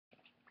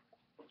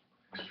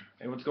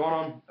Hey, what's going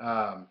on?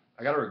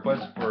 I got a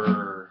request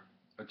for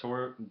a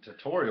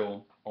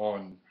tutorial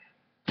on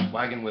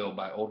Wagon Wheel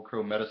by Old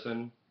Crow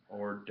Medicine,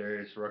 or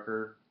Darius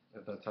Rucker,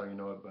 if that's how you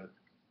know it, but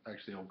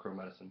actually Old Crow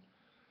Medicine.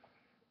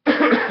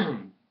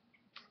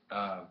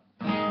 uh,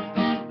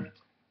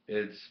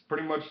 it's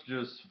pretty much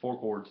just four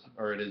chords,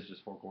 or it is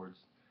just four chords.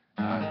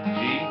 G,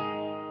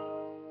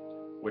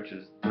 which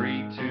is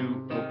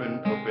 3-2, open,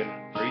 open,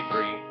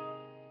 3-3.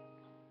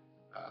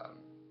 Um,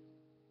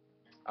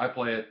 I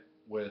play it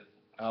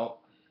without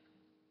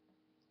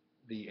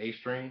the A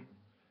string.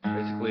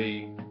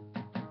 Basically,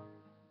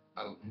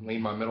 I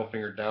lean my middle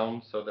finger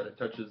down so that it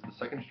touches the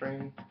second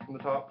string from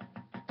the top,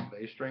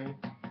 the A string,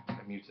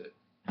 and mutes it.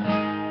 That's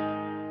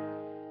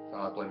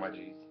how I play my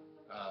G's.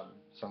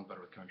 Sounds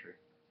better with country.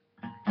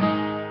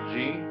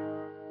 G,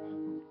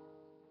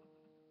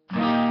 D,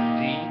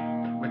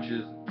 which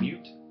is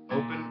mute,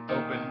 open,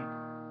 open,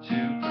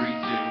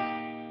 2-3-2.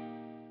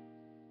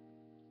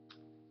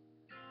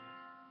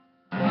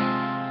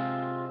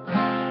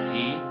 E,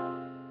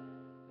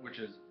 which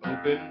is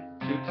open,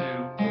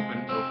 2-2,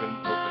 open, open,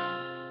 open.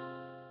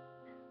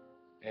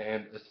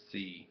 And a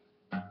C,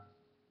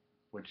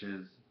 which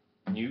is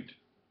mute,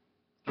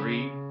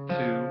 3-2,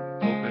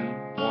 open,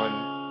 1,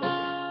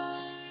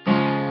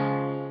 open.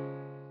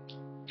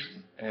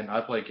 And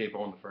I play capo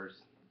on the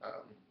first.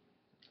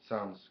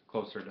 Sounds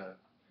closer to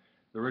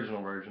the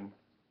original version.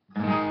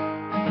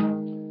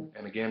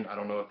 And again, I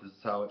don't know if this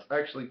is how it's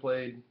actually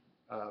played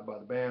by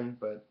the band,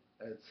 but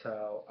it's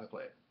how I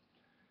play it.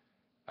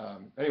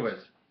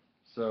 Anyways,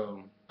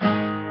 so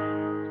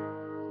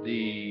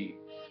the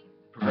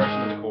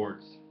progression of the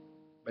chords.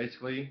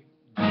 Basically,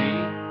 G,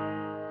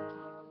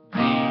 D,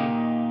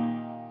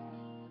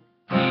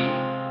 E,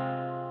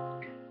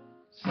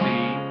 C,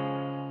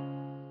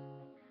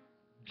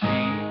 G,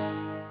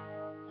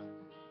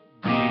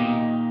 D,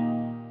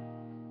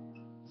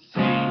 C,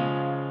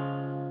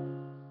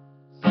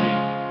 C,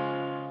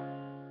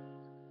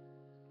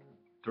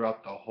 throughout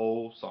the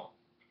whole song.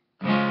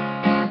 So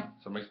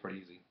it makes it pretty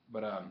easy.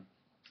 But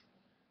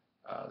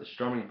the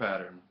strumming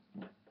pattern,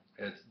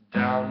 it's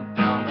down,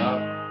 down, up,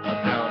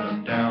 down,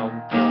 up,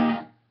 down,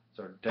 down.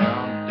 So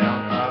down,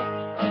 down,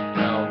 up,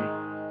 down,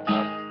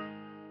 up.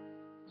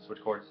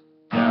 Switch chords.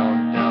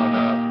 Down, down,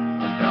 up,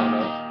 down,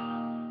 up.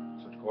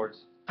 Switch chords.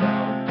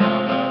 Down,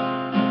 down, up,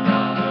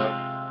 down, up.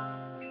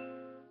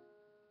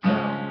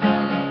 Down,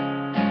 down,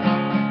 up.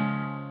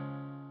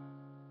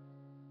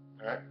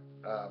 Alright.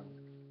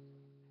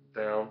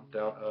 Down,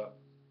 down, up.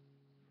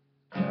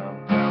 Down,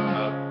 down,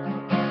 up.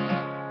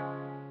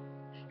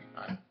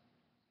 Alright.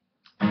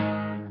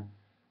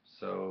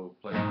 So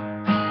play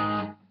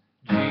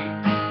G, D, E,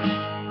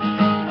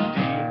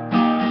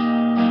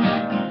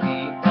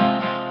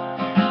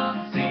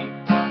 C,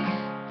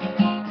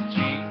 G, D,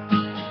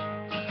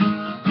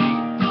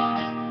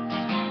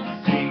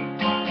 C, C.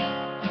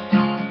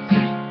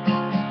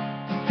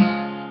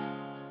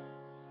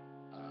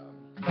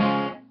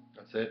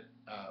 That's it.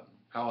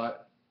 How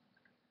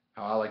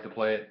I like to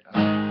play it.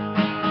 When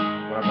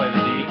I play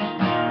the D,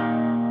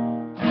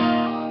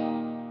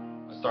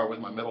 I start with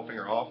my middle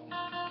finger off.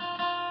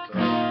 So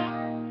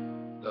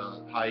the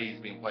high E is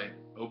being played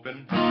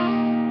open,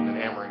 and then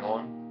hammering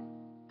on.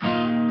 E.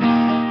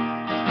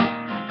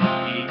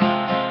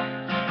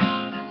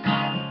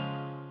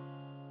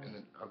 And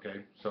then,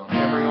 okay, so I'm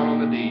hammering on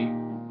the D.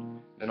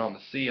 Then on the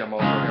C, I'm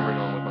also hammering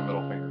on with my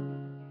middle finger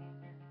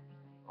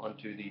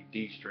onto the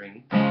D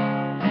string.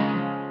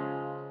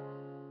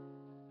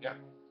 Yeah.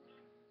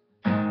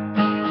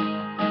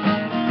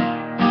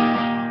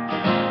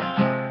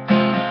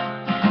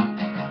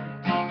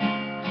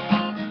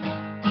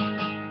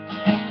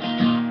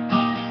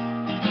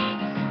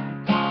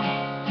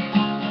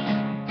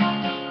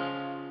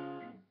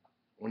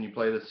 When you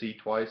play the C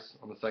twice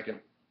on the second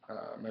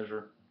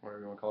measure,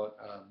 whatever you want to call it,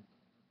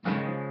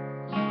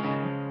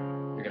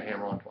 you're going to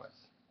hammer on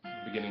twice,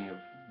 beginning of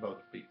both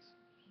beats.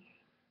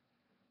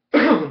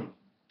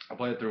 I'll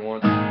play it through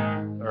once,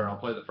 or I'll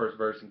play the first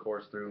verse and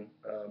chorus through.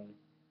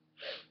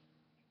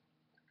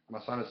 My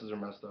sinuses are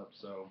messed up,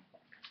 so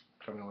I'm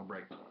trying to let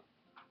break.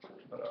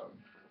 But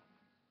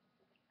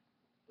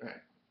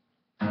alright.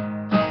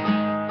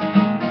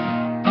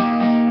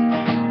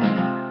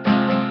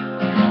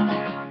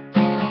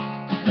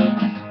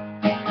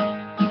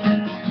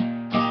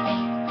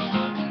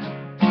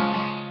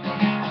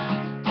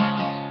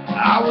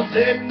 I was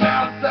heading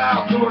down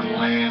south toward the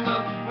land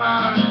of the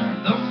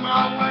pines, on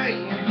my way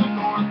into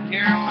North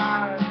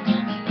Carolina.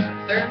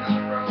 There on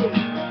the road,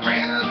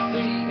 ran a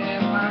sea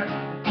headlight.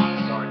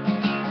 Sorry.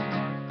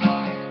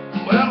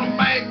 Well, I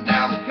made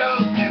down the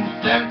coast in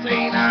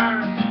 17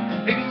 hours,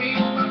 picking me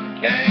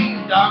some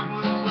cane,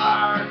 dogwood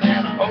flowers,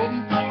 and I'm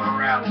hoping for a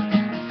rally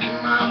to see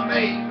my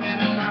baby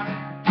tonight.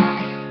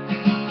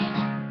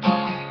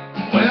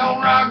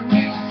 Well, rock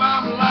me,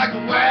 mama, like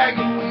a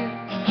wagon wheel.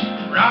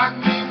 Rock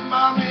me,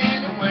 mama,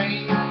 any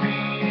way you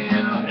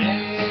feel.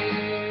 Hey,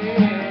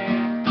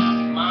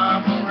 my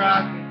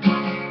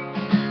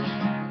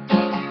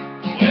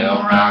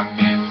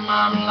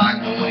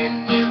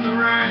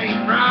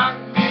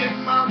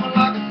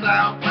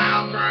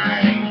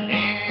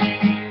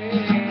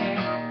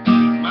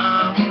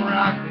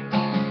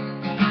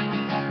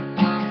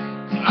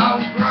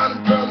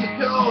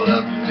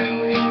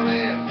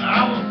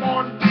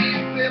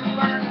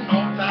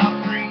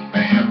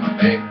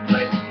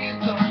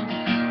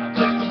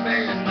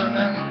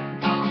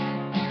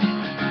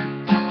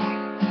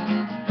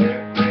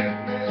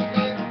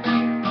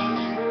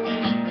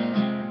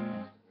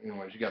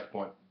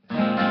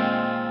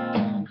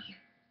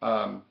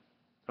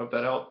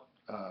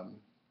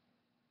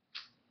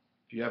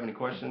If you have any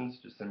questions,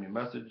 just send me a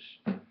message.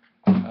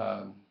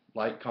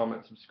 Like,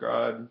 comment,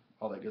 subscribe,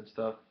 all that good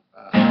stuff.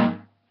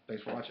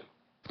 Thanks for watching.